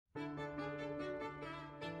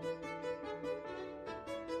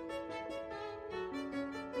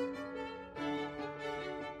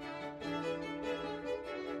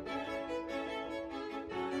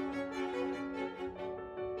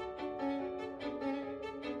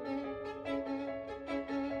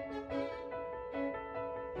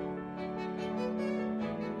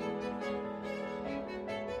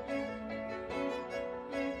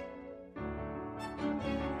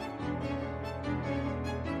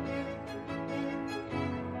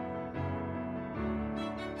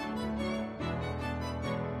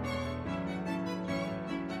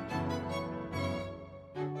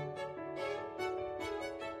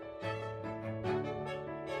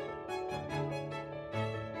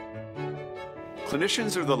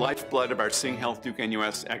Clinicians are the lifeblood of our Sing Health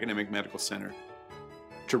Duke-NUS Academic Medical Center.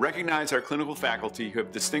 To recognize our clinical faculty who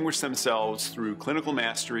have distinguished themselves through clinical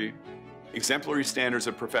mastery, exemplary standards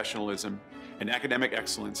of professionalism, and academic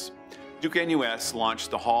excellence, Duke-NUS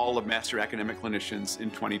launched the Hall of Master Academic Clinicians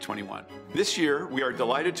in 2021. This year, we are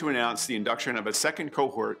delighted to announce the induction of a second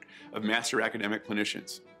cohort of Master Academic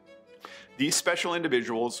Clinicians. These special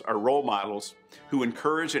individuals are role models who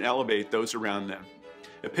encourage and elevate those around them,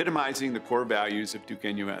 epitomizing the core values of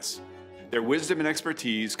Duke-NUS. Their wisdom and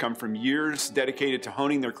expertise come from years dedicated to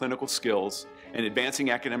honing their clinical skills and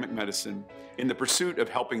advancing academic medicine in the pursuit of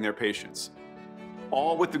helping their patients,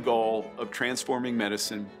 all with the goal of transforming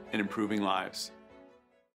medicine and improving lives.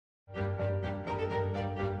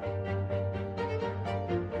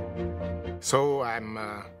 So I'm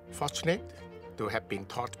fortunate to have been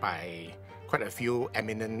taught by quite a few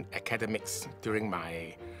eminent academics during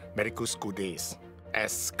my medical school days.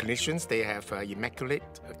 As clinicians, they have immaculate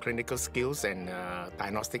clinical skills and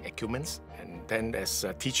diagnostic acumen. And then as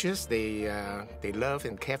teachers, they love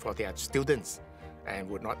and care for their students and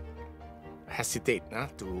would not hesitate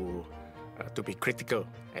to be critical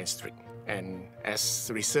and strict. And as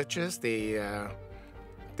researchers, they are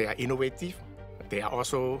innovative. They are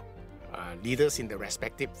also leaders in their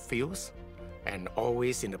respective fields and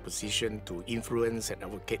always in a position to influence and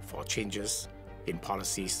advocate for changes in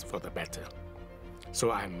policies for the better.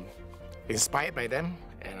 So I'm inspired by them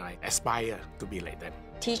and I aspire to be like them.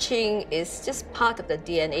 Teaching is just part of the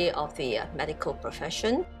DNA of the medical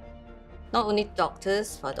profession. Not only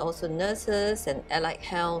doctors, but also nurses and allied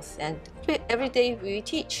health. And every day we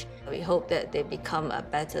teach. We hope that they become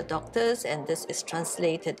better doctors, and this is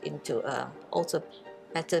translated into also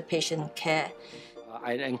better patient care.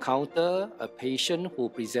 I encountered a patient who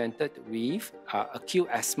presented with acute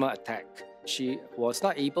asthma attack. She was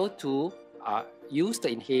not able to use the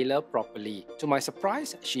inhaler properly. To my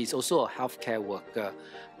surprise, she is also a healthcare worker.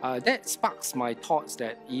 That sparks my thoughts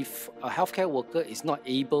that if a healthcare worker is not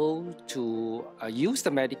able to use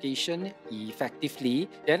the medication effectively,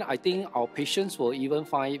 then I think our patients will even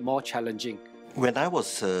find it more challenging. When I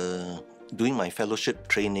was doing my fellowship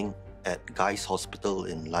training at Guy's Hospital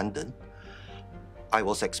in London, I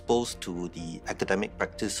was exposed to the academic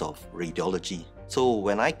practice of radiology. So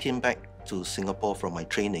when I came back to Singapore from my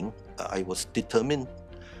training, I was determined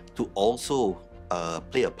to also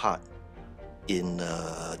play a part in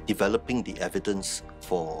developing the evidence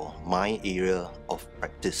for my area of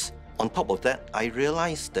practice. On top of that, I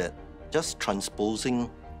realized that just transposing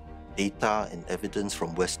data and evidence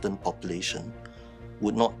from Western population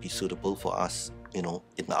would not be suitable for us. You know,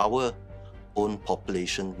 in our own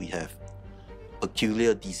population, we have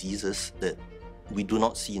peculiar diseases that we do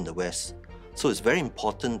not see in the West. So it's very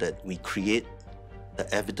important that we create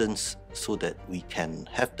the evidence so that we can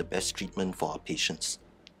have the best treatment for our patients.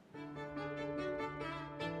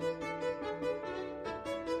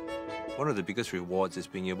 One of the biggest rewards is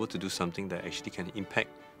being able to do something that actually can impact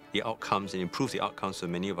the outcomes and improve the outcomes of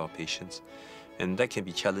many of our patients. And that can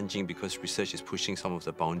be challenging because research is pushing some of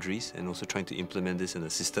the boundaries and also trying to implement this in a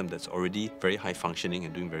system that's already very high functioning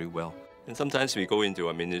and doing very well. And sometimes we go into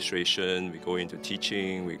administration, we go into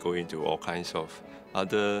teaching, we go into all kinds of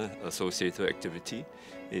other associated activity.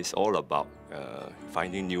 It's all about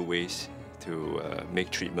finding new ways to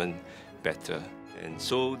make treatment better. And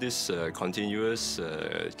so this continuous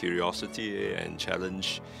curiosity and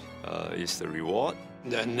challenge is the reward.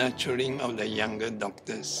 The nurturing of the younger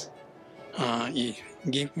doctors, it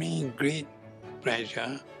gives me great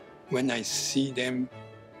pleasure when I see them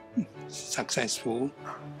successful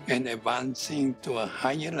and advancing to a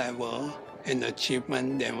higher level and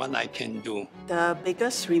achievement than what I can do. The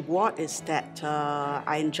biggest reward is that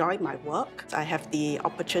I enjoy my work. I have the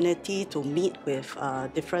opportunity to meet with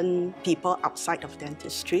different people outside of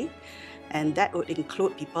dentistry, and that would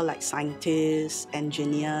include people like scientists,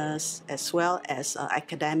 engineers, as well as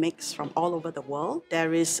academics from all over the world.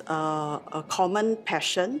 There is a common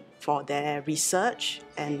passion for their research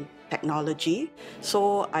and technology.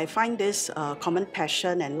 So I find this common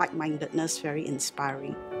passion and like-mindedness very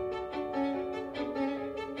inspiring.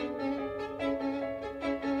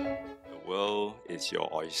 The world is your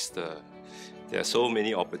oyster. There are so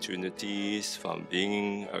many opportunities, from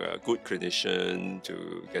being a good clinician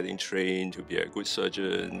to getting trained to be a good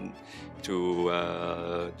surgeon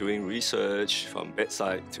to doing research from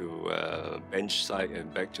bedside to bench side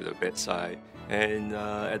and back to the bedside. And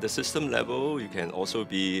at the system level, you can also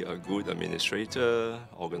be a good administrator,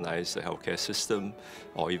 organize the healthcare system,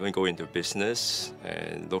 or even go into business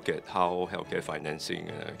and look at how healthcare financing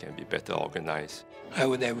can be better organized. I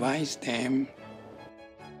would advise them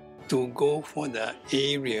to go for the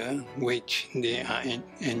area which they are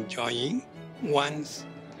enjoying. One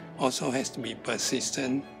also has to be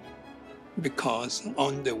persistent, because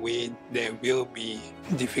on the way there will be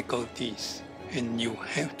difficulties and you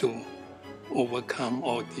have to overcome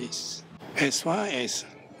all this. As far as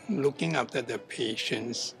looking after the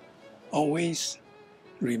patients, always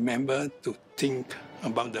remember to think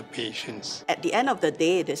about the patients. At the end of the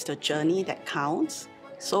day, it is the journey that counts.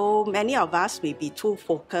 So many of us may be too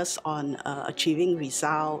focused on achieving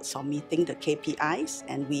results or meeting the KPIs,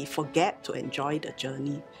 and we forget to enjoy the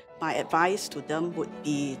journey. My advice to them would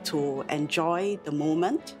be to enjoy the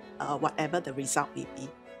moment, whatever the result may be.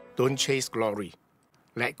 Don't chase glory.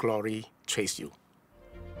 Let glory chase you.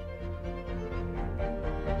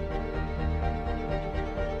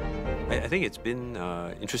 I think it's been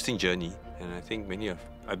an interesting journey, and I think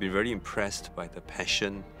I've been very impressed by the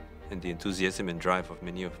passion and the enthusiasm and drive of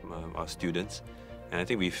many of our students. And I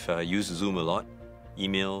think we've used Zoom a lot,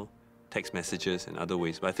 email, text messages and other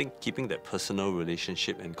ways. But I think keeping that personal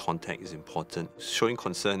relationship and contact is important. Showing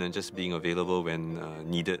concern and just being available when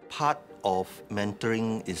needed. Part of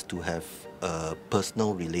mentoring is to have a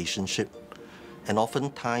personal relationship. And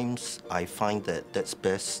oftentimes I find that that's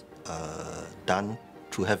best done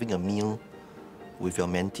through having a meal with your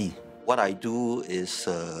mentee. What I do is,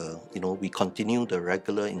 we continue the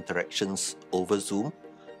regular interactions over Zoom.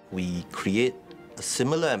 We create a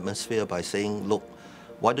similar atmosphere by saying, look,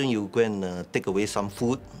 why don't you go and take away some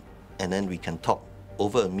food, and then we can talk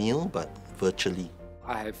over a meal, but virtually.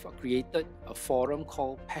 I have created a forum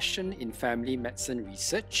called Passion in Family Medicine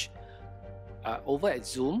Research. Over at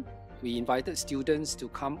Zoom, we invited students to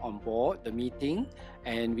come on board the meeting,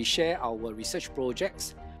 and we share our research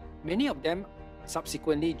projects. Many of them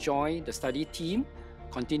subsequently joined the study team,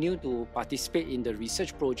 continue to participate in the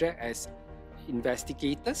research project as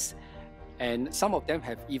investigators, and some of them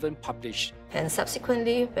have even published. And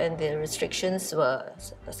subsequently, when the restrictions were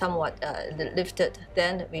somewhat lifted,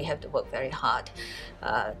 then we have to work very hard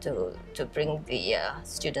to bring the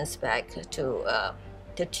students back,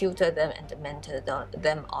 to tutor them and to mentor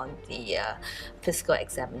them on the physical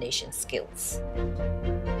examination skills.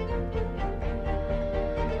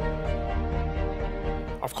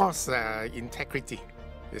 Of course, integrity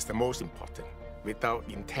is the most important. Without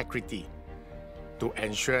integrity, to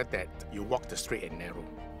ensure that you walk the straight and narrow,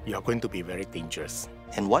 you are going to be very dangerous.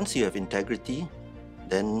 And once you have integrity,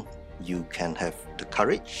 then you can have the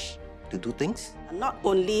courage to do things. Not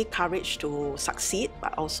only courage to succeed,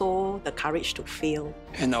 but also the courage to fail.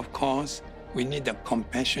 And of course, we need the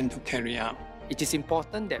compassion to carry out. It is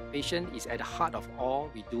important that patient is at the heart of all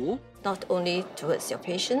we do. Not only towards your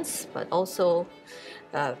patients, but also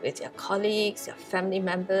with your colleagues, your family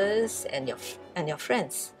members, and your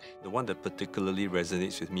friends. The one that particularly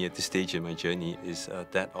resonates with me at this stage in my journey is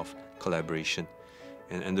that of collaboration.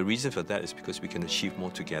 And the reason for that is because we can achieve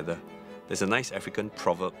more together. There's a nice African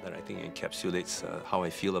proverb that I think encapsulates how I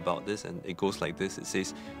feel about this, and it goes like this. It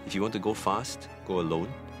says, if you want to go fast, go alone.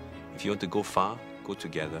 If you want to go far, go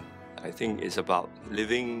together. I think it's about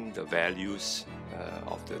living the values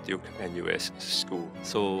of the Duke-NUS school.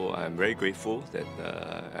 So I'm very grateful that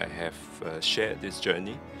I have shared this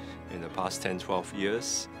journey in the past 10-12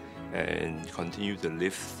 years and continue to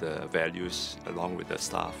live the values along with the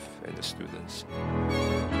staff and the students.